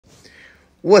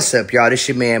What's up, y'all? This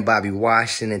your man, Bobby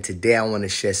Washington, and today I want to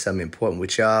share something important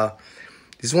with y'all.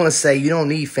 Just want to say you don't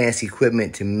need fancy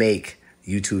equipment to make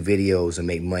YouTube videos or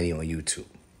make money on YouTube.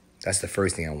 That's the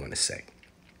first thing I want to say.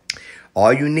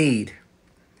 All you need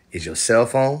is your cell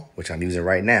phone, which I'm using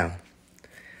right now.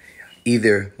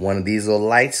 Either one of these little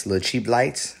lights, little cheap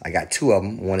lights. I got two of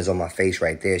them. One is on my face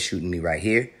right there, shooting me right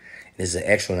here. And this is an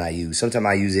extra one I use. Sometimes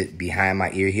I use it behind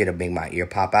my ear here to make my ear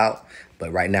pop out.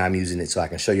 But right now I'm using it so I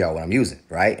can show y'all what I'm using,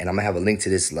 right? And I'm going to have a link to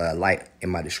this light in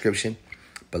my description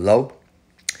below.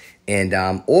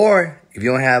 And or if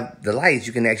you don't have the lights,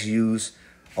 you can actually use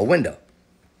a window.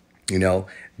 You know,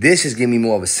 this is giving me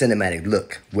more of a cinematic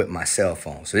look with my cell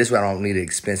phone. So this is why I don't need an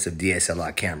expensive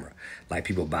DSLR camera like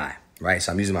people buy, right?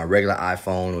 So I'm using my regular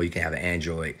iPhone, or you can have an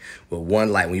Android with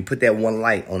one light. When you put that one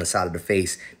light on the side of the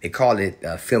face, they call it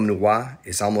film noir.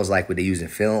 It's almost like what they use in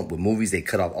film. With movies, they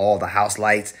cut off all the house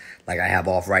lights like I have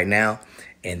off right now.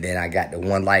 And then I got the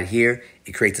one light here.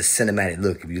 It creates a cinematic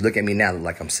look. If you look at me now, it look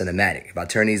like I'm cinematic. If I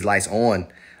turn these lights on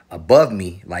above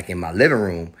me, like in my living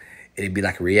room, it'd be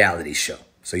like a reality show.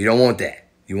 So you don't want that.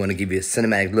 You want to give you a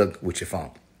cinematic look with your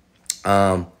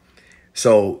phone.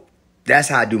 So that's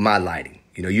how I do my lighting.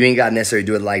 You know, you ain't got to necessarily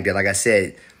do it like that. Like I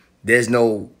said, there's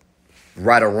no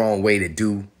right or wrong way to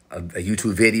do a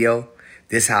YouTube video.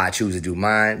 This is how I choose to do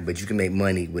mine, but you can make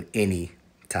money with any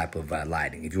type of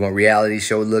lighting. If you want reality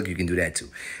show look, you can do that too.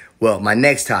 Well, my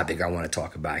next topic I want to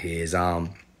talk about here is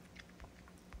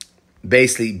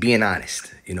basically being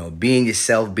honest. You know, being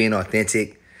yourself, being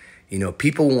authentic. You know,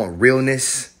 people want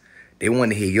realness. They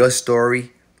want to hear your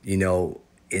story, you know,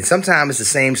 and sometimes it's the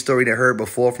same story they heard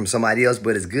before from somebody else,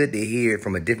 but it's good to hear it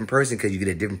from a different person because you get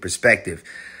a different perspective,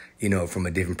 you know, from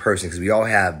a different person, because we all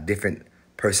have different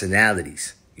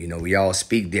personalities. You know, we all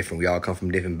speak different. We all come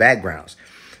from different backgrounds.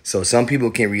 So some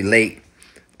people can relate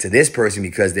to this person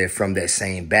because they're from that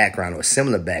same background or a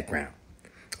similar background,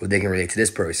 or they can relate to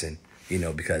this person, you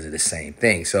know, because of the same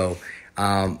thing. So,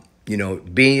 you know,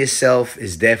 being yourself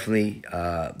is definitely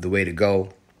the way to go.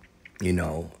 You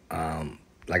know,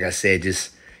 like I said,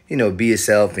 just, you know, be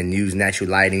yourself and use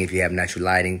natural lighting if you have natural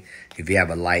lighting. If you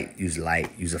have a light, use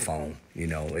a phone. You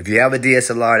know, if you have a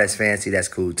DSLR that's fancy, that's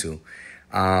cool too.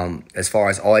 As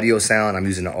far as audio sound, I'm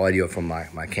using the audio from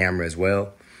my camera as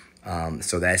well.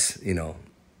 So that's, you know,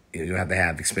 you don't have to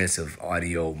have expensive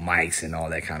audio mics and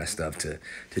all that kind of stuff to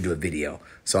do a video.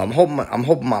 So I'm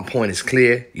hoping my point is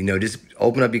clear. You know, just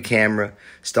open up your camera,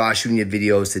 start shooting your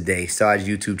videos today, start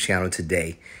your YouTube channel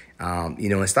today. You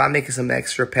know, and start making some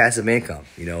extra passive income.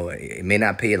 You know, it may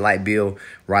not pay your light bill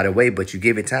right away, but you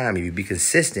give it time. If you be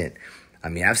consistent. I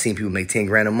mean, I've seen people make 10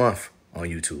 grand a month on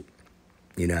YouTube,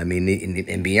 you know what I mean,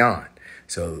 and beyond.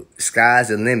 So sky's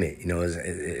the limit. You know,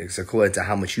 it's according to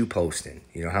how much you posting.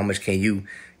 You know, how much can you,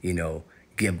 you know,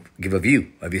 give a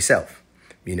view of yourself.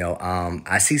 You know,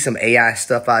 I see some AI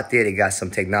stuff out there. They got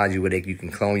some technology where you can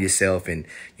clone yourself and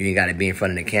you ain't got to be in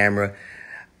front of the camera.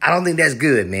 I don't think that's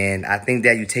good, man. I think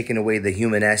that you're taking away the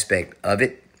human aspect of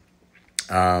it,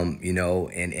 you know,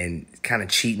 and kind of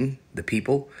cheating the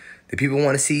people. The people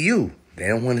want to see you. They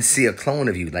don't want to see a clone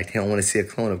of you, like they don't want to see a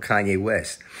clone of Kanye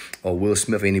West or Will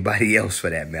Smith or anybody else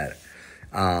for that matter.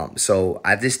 So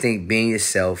I just think being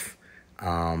yourself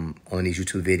on these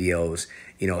YouTube videos,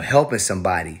 you know, helping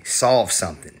somebody solve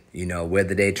something, you know,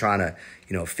 whether they're trying to,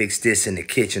 you know, fix this in the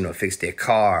kitchen or fix their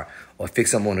car or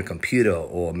fix them on a computer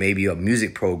or maybe a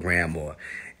music program or,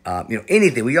 you know,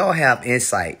 anything. We all have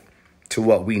insight to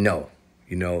what we know.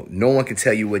 You know, no one can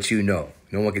tell you what you know.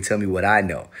 No one can tell me what I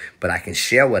know, but I can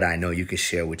share what I know. You can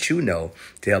share what you know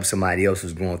to help somebody else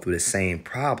who's going through the same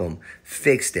problem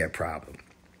fix their problem.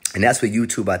 And that's what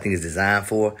YouTube, I think, is designed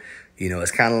for. You know,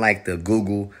 it's kind of like the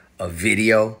Google of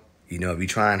video. You know, if you're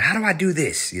trying, how do I do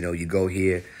this? You know, you go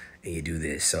here and you do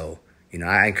this. So, you know,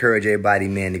 I encourage everybody,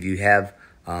 man, if you have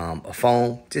a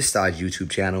phone, just start a YouTube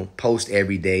channel. Post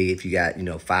every day if you got, you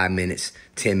know, 5 minutes,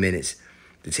 10 minutes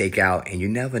to take out. And you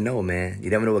never know, man. You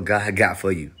never know what God got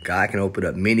for you. God can open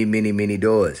up many, many, many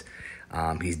doors.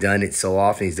 He's done it so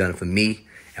often. He's done it for me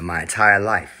and my entire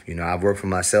life. You know, I've worked for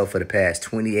myself for the past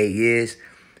 28 years.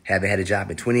 Haven't had a job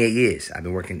in 28 years. I've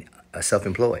been working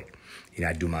self-employed. You know,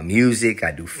 I do my music,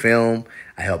 I do film,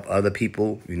 I help other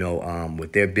people, you know,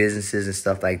 with their businesses and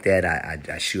stuff like that.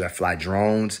 I fly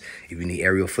drones if you need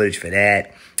aerial footage for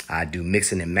that. I do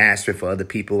mixing and mastering for other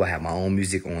people. I have my own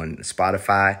music on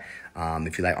Spotify.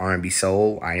 If you like R&B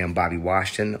soul, I am Bobby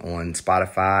Washington on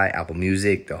Spotify, Apple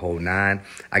Music, the whole nine.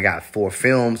 I got 4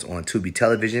 films on Tubi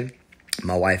Television.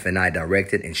 My wife and I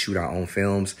directed and shoot our own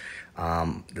films.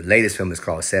 The latest film is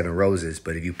called 7 Roses,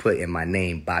 but if you put in my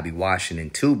name, Bobby Washington,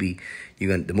 Tubi,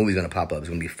 the movie's going to pop up. It's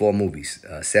going to be 4 movies.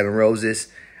 7 Roses,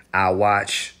 I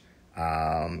Watch,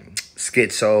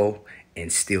 Schizo,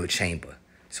 and Steel Chamber.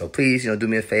 So please, do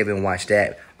me a favor and watch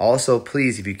that. Also,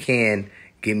 please, if you can,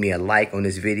 give me a like on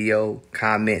this video,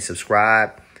 comment,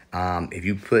 subscribe. If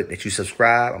you put that you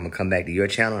subscribe, I'm going to come back to your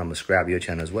channel. I'm going to subscribe to your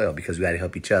channel as well, because we got to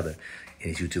help each other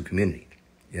in this YouTube community.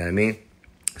 You know what I mean?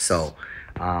 So,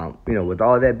 with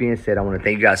all that being said, I want to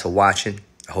thank you guys for watching.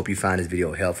 I hope you find this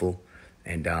video helpful.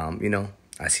 And, I'll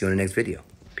see you on the next video.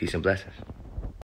 Peace and blessings.